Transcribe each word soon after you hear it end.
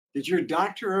Did your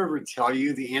doctor ever tell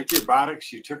you the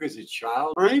antibiotics you took as a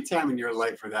child, or any time in your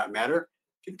life for that matter,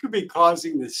 could be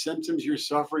causing the symptoms you're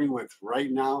suffering with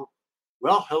right now?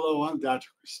 Well, hello, I'm Dr.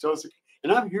 Krystosik,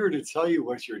 and I'm here to tell you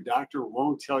what your doctor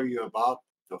won't tell you about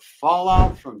the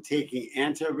fallout from taking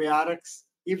antibiotics,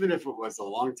 even if it was a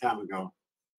long time ago.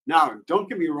 Now, don't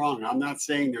get me wrong, I'm not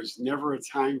saying there's never a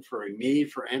time for a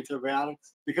need for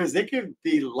antibiotics because they could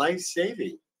be life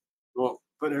saving. Well,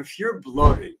 but if you're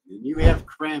bloated and you have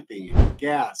cramping and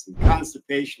gas and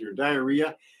constipation or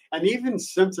diarrhea, and even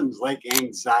symptoms like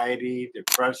anxiety,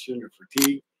 depression, or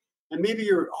fatigue, and maybe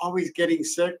you're always getting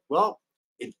sick, well,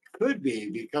 it could be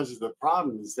because of the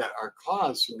problems that are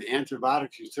caused from the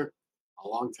antibiotics you took a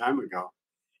long time ago.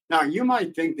 Now, you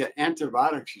might think that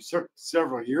antibiotics you took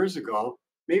several years ago,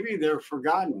 maybe they're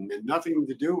forgotten and nothing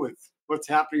to do with what's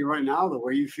happening right now, the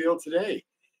way you feel today.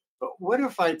 But what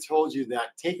if I told you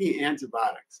that taking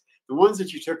antibiotics, the ones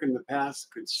that you took in the past,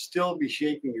 could still be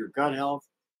shaping your gut health,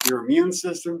 your immune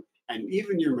system, and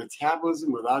even your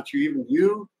metabolism without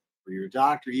you or your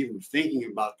doctor even thinking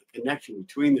about the connection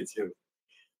between the two?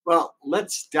 Well,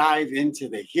 let's dive into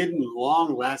the hidden,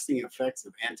 long lasting effects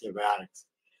of antibiotics.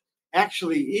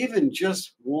 Actually, even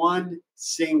just one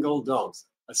single dose,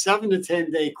 a 7 to 10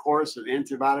 day course of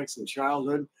antibiotics in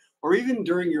childhood, or even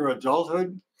during your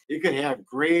adulthood, it could have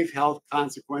grave health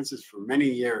consequences for many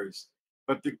years.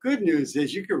 But the good news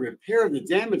is you can repair the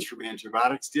damage from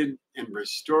antibiotics did and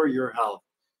restore your health.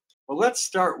 Well, let's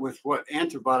start with what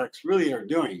antibiotics really are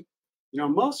doing.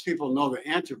 Most people know that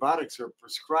antibiotics are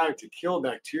prescribed to kill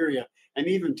bacteria and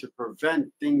even to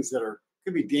prevent things that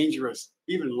could be dangerous,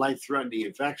 even life-threatening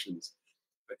infections.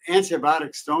 But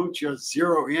antibiotics don't just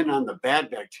zero in on the bad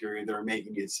bacteria that are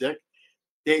making you sick.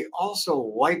 They also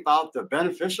wipe out the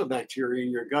beneficial bacteria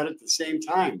in your gut at the same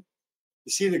time.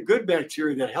 You see, the good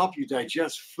bacteria that help you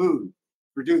digest food,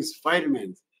 produce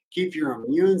vitamins, keep your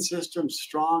immune system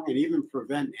strong, and even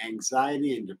prevent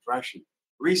anxiety and depression.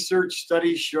 Research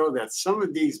studies show that some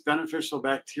of these beneficial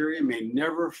bacteria may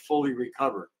never fully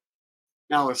recover.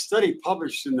 Now, a study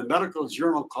published in the medical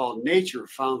journal called Nature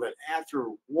found that after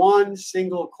one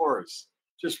single course,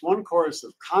 just one course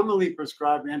of commonly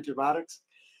prescribed antibiotics,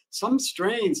 some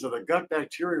strains of the gut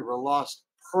bacteria were lost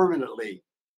permanently.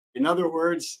 In other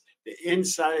words, the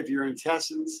inside of your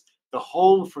intestines, the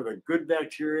home for the good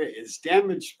bacteria, is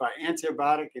damaged by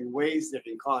antibiotic in ways that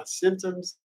can cause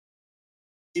symptoms,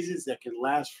 diseases that can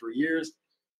last for years,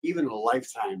 even a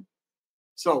lifetime.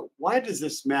 So, why does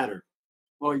this matter?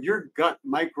 Well, your gut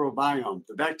microbiome,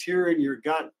 the bacteria in your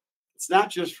gut, it's not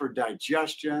just for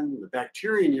digestion. The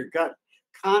bacteria in your gut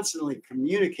constantly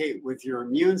communicate with your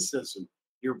immune system,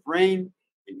 your brain,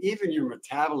 and even your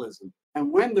metabolism.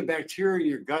 And when the bacteria in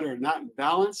your gut are not in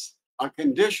balance, a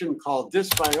condition called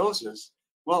dysbiosis,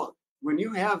 well, when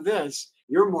you have this,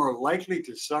 you're more likely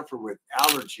to suffer with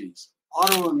allergies,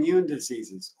 autoimmune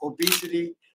diseases,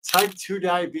 obesity, type 2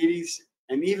 diabetes,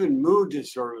 and even mood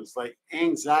disorders like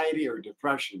anxiety or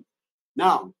depression.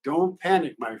 Now, don't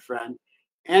panic, my friend.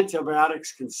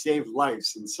 Antibiotics can save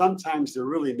lives, and sometimes they're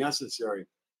really necessary.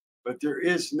 But there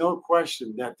is no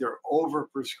question that they're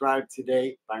overprescribed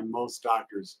today by most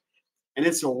doctors. And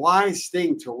it's a wise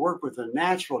thing to work with a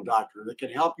natural doctor that can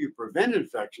help you prevent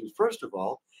infections, first of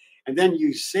all, and then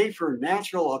use safer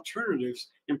natural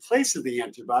alternatives in place of the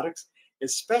antibiotics,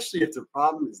 especially if the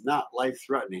problem is not life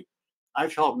threatening.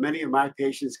 I've helped many of my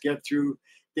patients get through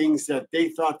things that they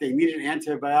thought they needed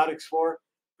antibiotics for,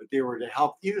 but they were to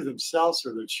help either themselves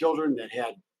or their children that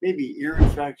had maybe ear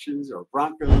infections or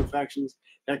bronchial infections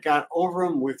that got over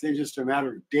them within just a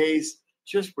matter of days,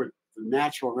 just with the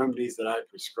natural remedies that I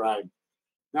prescribe.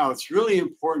 Now, it's really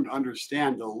important to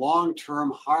understand the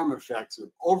long-term harm effects of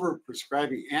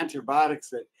overprescribing antibiotics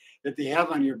that they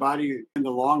have on your body in the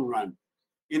long run.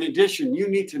 In addition, you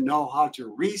need to know how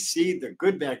to reseed the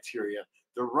good bacteria,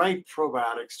 the right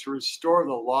probiotics to restore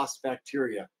the lost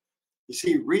bacteria. You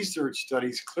see, research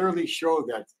studies clearly show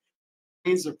that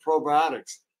strains of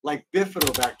probiotics like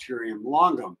Bifidobacterium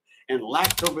longum and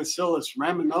Lactobacillus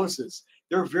rhamnosus,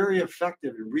 they're very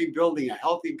effective in rebuilding a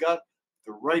healthy gut,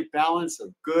 the right balance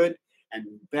of good and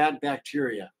bad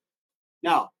bacteria.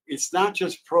 Now, it's not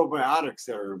just probiotics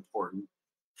that are important.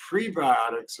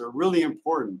 Prebiotics are really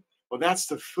important. Well, that's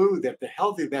the food that the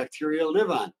healthy bacteria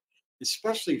live on,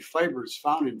 especially fibers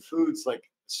found in foods like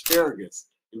asparagus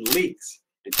and leeks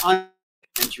and onions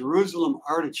and Jerusalem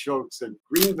artichokes and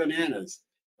green bananas.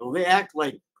 Well, they act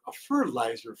like a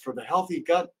fertilizer for the healthy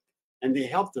gut, and they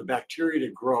help the bacteria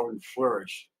to grow and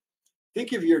flourish.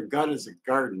 Think of your gut as a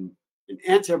garden, and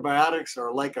antibiotics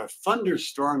are like a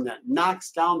thunderstorm that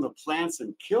knocks down the plants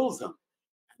and kills them.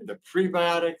 The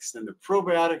prebiotics and the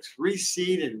probiotics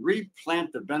reseed and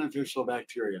replant the beneficial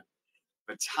bacteria.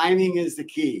 But timing is the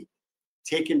key.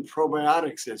 Taking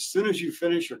probiotics as soon as you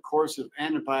finish a course of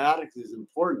antibiotics is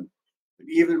important. But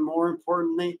even more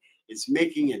importantly, it's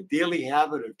making a daily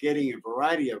habit of getting a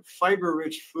variety of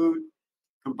fiber-rich food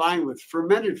combined with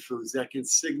fermented foods that can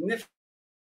significantly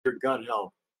your gut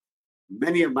health.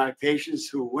 Many of my patients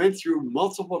who went through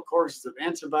multiple courses of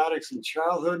antibiotics in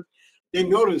childhood, they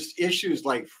noticed issues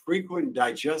like frequent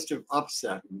digestive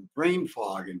upset and brain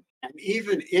fog and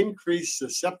even increased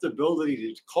susceptibility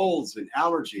to colds and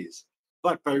allergies.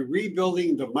 But by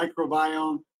rebuilding the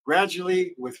microbiome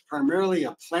gradually with primarily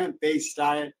a plant-based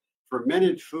diet,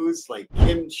 fermented foods like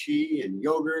kimchi and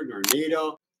yogurt or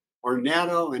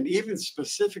natto, and even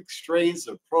specific strains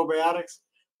of probiotics,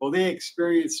 well, they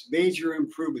experienced major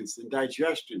improvements in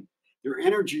digestion. Their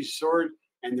energy soared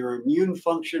and their immune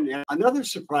function. And another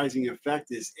surprising effect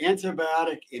is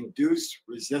antibiotic-induced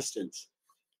resistance.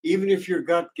 Even if your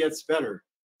gut gets better,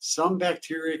 some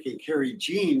bacteria can carry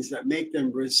genes that make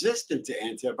them resistant to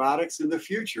antibiotics in the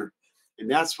future. And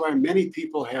that's why many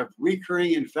people have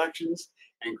recurring infections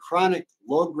and chronic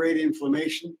low-grade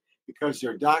inflammation because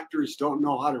their doctors don't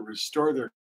know how to restore the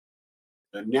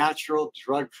natural,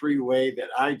 drug-free way that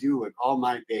I do with all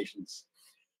my patients.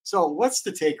 So what's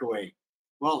the takeaway?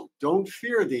 Well, don't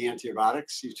fear the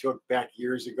antibiotics you took back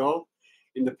years ago.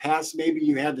 In the past, maybe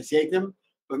you had to take them,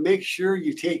 but make sure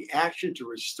you take action to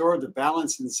restore the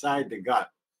balance inside the gut.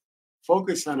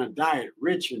 Focus on a diet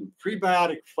rich in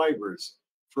prebiotic fibers,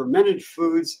 fermented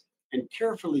foods, and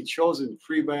carefully chosen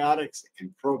prebiotics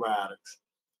and probiotics.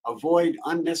 Avoid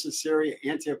unnecessary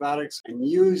antibiotics and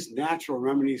use natural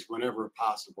remedies whenever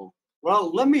possible.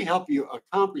 Well, let me help you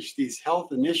accomplish these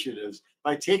health initiatives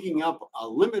by taking up a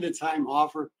limited time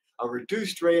offer, a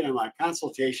reduced rate on my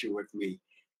consultation with me.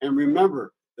 And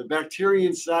remember, the bacteria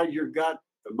inside your gut,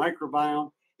 the microbiome,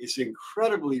 is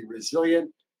incredibly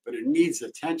resilient, but it needs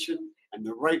attention and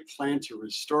the right plan to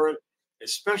restore it,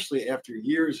 especially after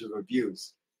years of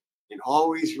abuse. And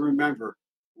always remember,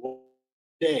 one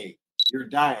day, your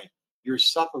diet, your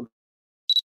supplement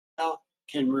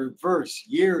can reverse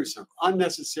years of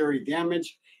unnecessary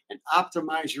damage and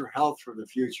optimize your health for the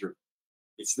future.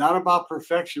 It's not about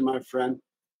perfection, my friend.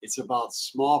 It's about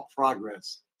small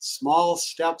progress, small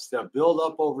steps that build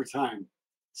up over time.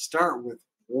 Start with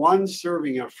one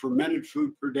serving of fermented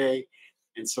food per day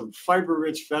and some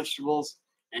fiber-rich vegetables,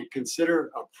 and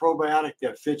consider a probiotic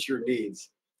that fits your needs.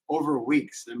 Over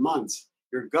weeks and months,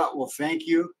 your gut will thank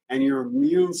you and your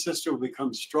immune system will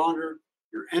become stronger,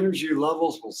 your energy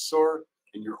levels will soar,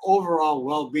 and your overall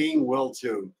well-being will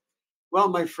too. Well,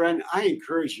 my friend, I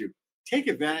encourage you, take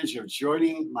advantage of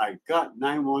joining my Gut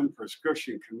 911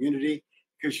 prescription community,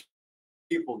 because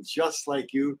people just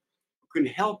like you who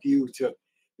can help you to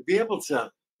be able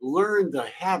to learn the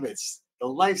habits, the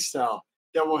lifestyle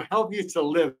that will help you to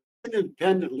live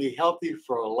independently healthy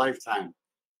for a lifetime.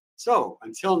 So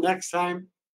until next time,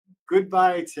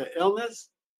 goodbye to illness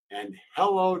and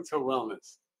hello to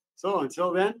wellness. So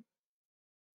until then,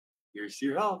 here's to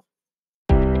your health.